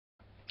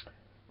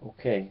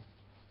Okay,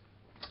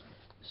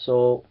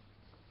 so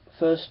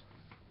first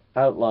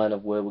outline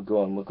of where we're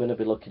going to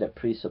be looking at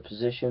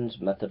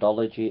presuppositions,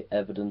 methodology,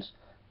 evidence,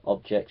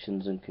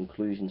 objections and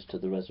conclusions to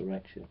the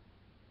resurrection.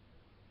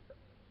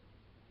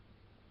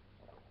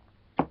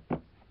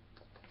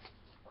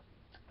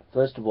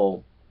 First of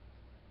all,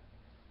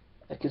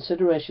 a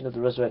consideration of the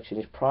resurrection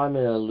is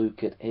primarily a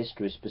look at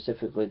history,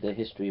 specifically the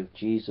history of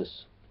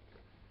Jesus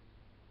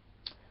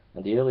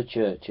and the early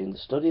church. In the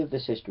study of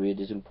this history, it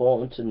is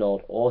important to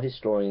note all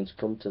historians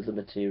come to the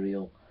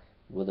material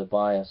with a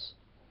bias.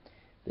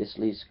 This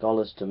leads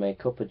scholars to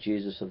make up a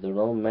Jesus of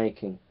their own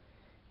making.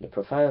 In a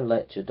profound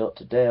lecture,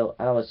 Dr. Dale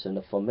Allison,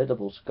 a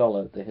formidable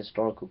scholar, The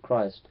Historical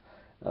Christ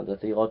and the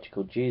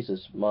Theological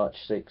Jesus, March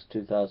 6,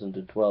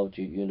 2012,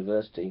 Duke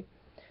University,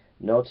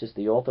 noticed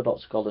the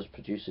Orthodox scholars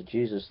produce a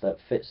Jesus that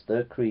fits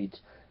their creeds,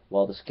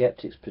 while the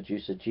skeptics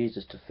produce a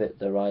Jesus to fit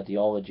their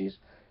ideologies.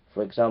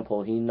 For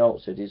example, he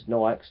notes it is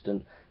no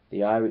accident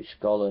the Irish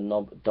scholar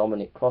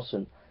Dominic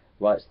Crossan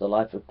writes the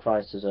life of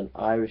Christ as an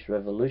Irish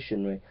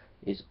revolutionary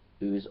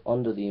who is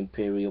under the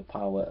imperial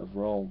power of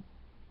Rome.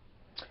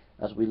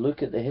 As we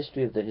look at the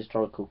history of the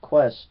historical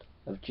quest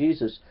of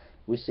Jesus,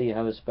 we see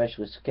how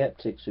especially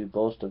skeptics who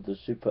boast of the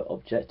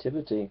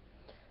super-objectivity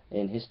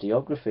in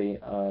historiography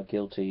are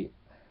guilty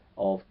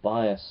of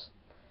bias.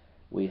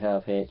 We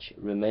have H.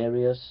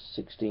 Remarius,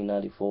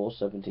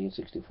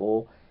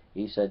 1694-1764.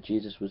 He said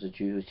Jesus was a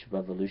Jewish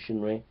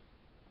revolutionary.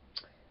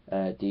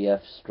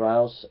 D.F.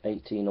 Strauss,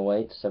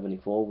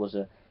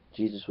 1808-74,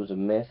 Jesus was a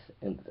myth,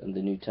 and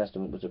the New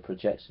Testament was a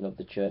projection of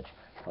the church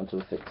onto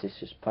a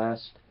fictitious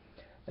past.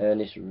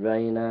 Ernest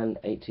Renan,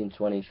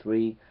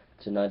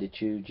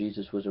 1823-92,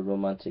 Jesus was a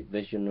romantic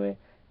visionary.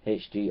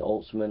 H.G.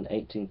 Altzman,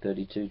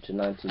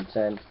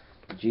 1832-1910,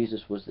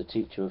 Jesus was the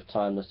teacher of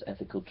timeless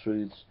ethical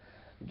truths.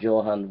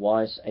 Johann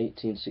Weiss,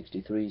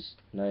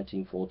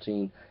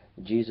 1863-1914,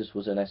 Jesus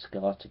was an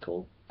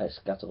eschatological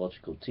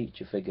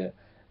teacher figure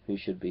who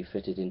should be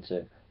fitted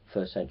into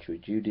first century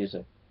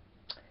Judaism.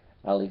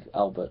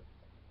 Albert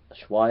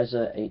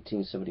Schweitzer,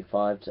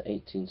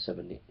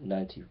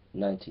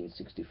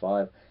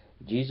 1875-1965,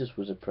 Jesus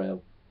was a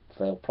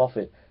failed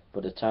prophet,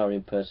 but a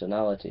towering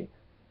personality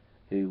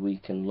who we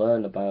can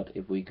learn about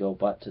if we go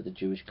back to the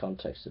Jewish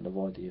context and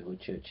avoid the early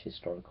church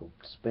historical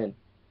spin.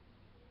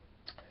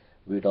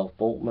 Rudolf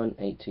Bultmann,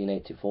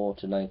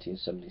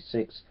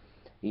 1884-1976,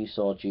 he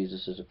saw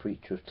Jesus as a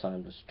preacher of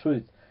timeless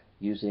truth,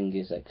 using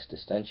his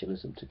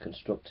existentialism to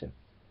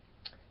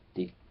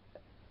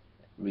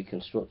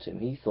reconstruct him.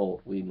 He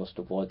thought we must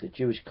avoid the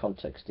Jewish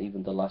context.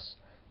 Even the last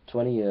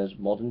 20 years,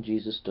 modern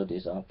Jesus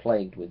studies are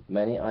plagued with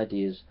many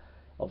ideas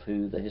of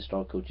who the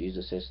historical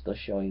Jesus is, thus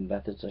showing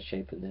methods are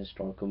shaping the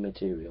historical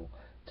material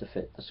to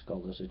fit the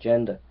scholar's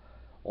agenda.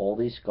 All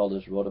these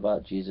scholars wrote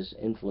about Jesus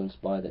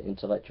influenced by their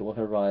intellectual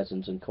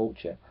horizons and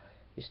culture.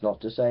 It's not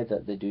to say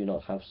that they do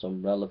not have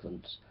some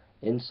relevant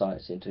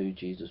insights into who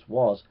Jesus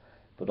was,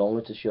 but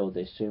only to show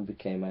they soon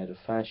became out of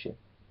fashion.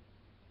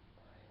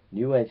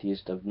 New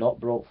atheists have not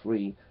broke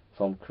free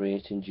from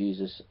creating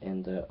Jesus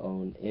in their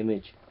own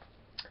image.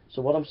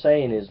 So what I'm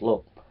saying is,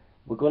 look,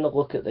 we're going to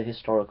look at the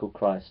historical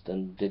Christ,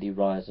 and did he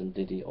rise and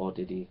did he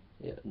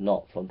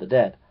not from the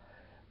dead.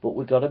 But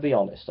we've got to be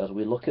honest, as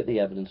we look at the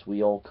evidence,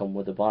 we all come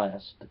with a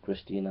bias, the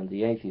Christian and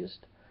the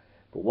atheist.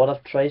 But what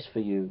I've traced for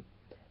you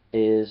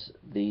is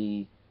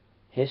the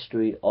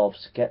history of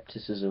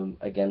skepticism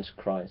against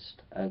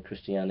Christ and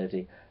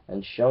Christianity,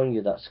 and showing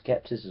you that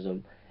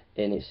skepticism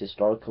in its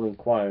historical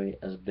inquiry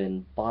has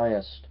been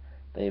biased.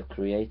 They have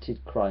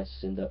created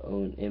Christ in their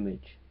own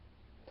image.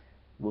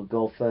 We'll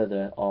go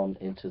further on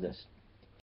into this.